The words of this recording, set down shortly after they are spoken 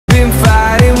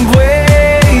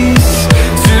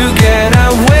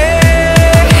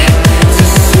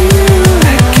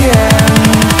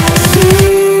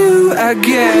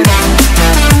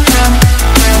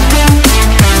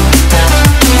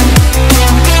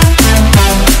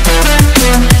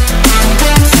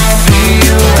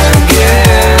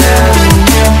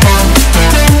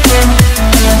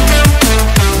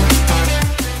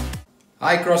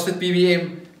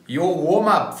ppm. Your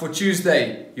warm-up for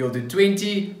Tuesday, you'll do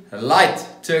 20 light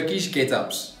Turkish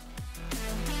get-ups.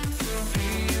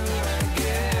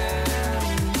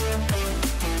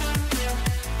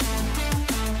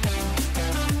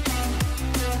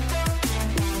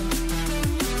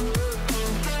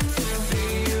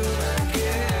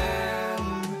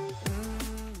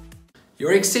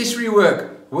 Your accessory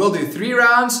work, we'll do 3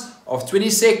 rounds of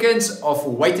 20 seconds of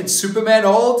weighted Superman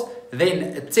hold,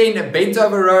 then 10 bent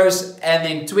over rows, and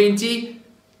then 20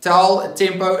 towel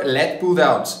tempo lat pull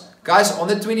downs. Guys, on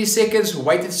the 20 seconds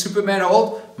weighted Superman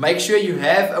hold, make sure you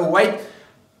have a weight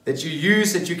that you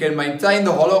use that you can maintain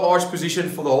the hollow arch position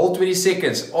for the whole 20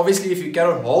 seconds. Obviously, if you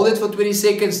cannot hold it for 20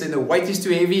 seconds, then the weight is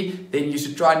too heavy, then you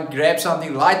should try and grab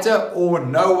something lighter or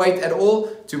no weight at all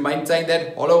to maintain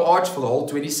that hollow arch for the whole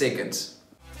 20 seconds.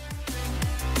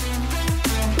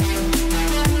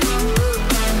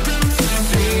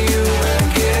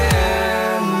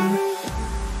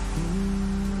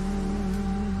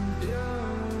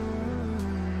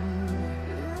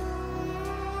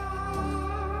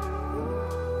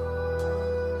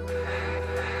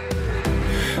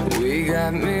 We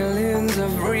got millions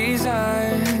of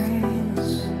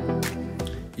reasons.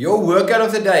 Your workout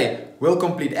of the day will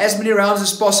complete as many rounds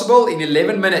as possible in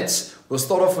 11 minutes. We'll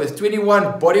start off with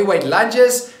 21 bodyweight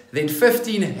lunges, then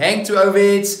 15 hang to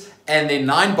overheads, and then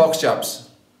 9 box jumps.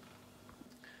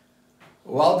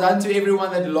 Well done to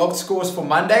everyone that logged scores for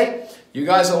Monday. You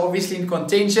guys are obviously in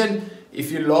contention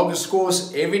if you log the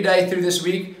scores every day through this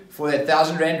week for that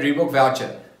 1,000 Rand Reebok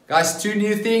voucher. Guys, 2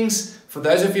 new things. For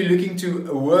those of you looking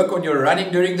to work on your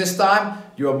running during this time,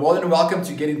 you are more than welcome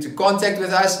to get into contact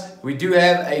with us. We do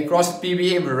have a CrossFit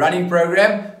PBM running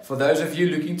program for those of you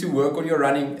looking to work on your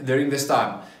running during this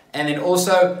time. And then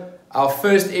also our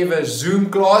first ever Zoom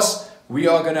class. We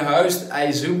are going to host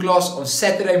a Zoom class on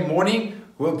Saturday morning.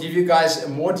 We'll give you guys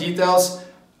more details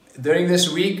during this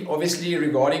week, obviously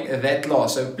regarding that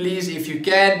class. So please, if you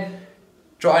can,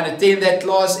 try and attend that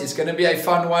class. It's going to be a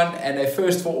fun one and a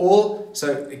first for all.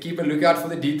 So keep a lookout for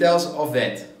the details of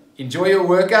that. Enjoy your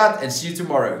workout and see you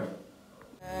tomorrow.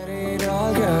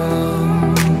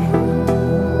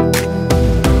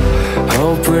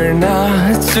 Hope we're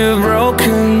not too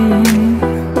broken.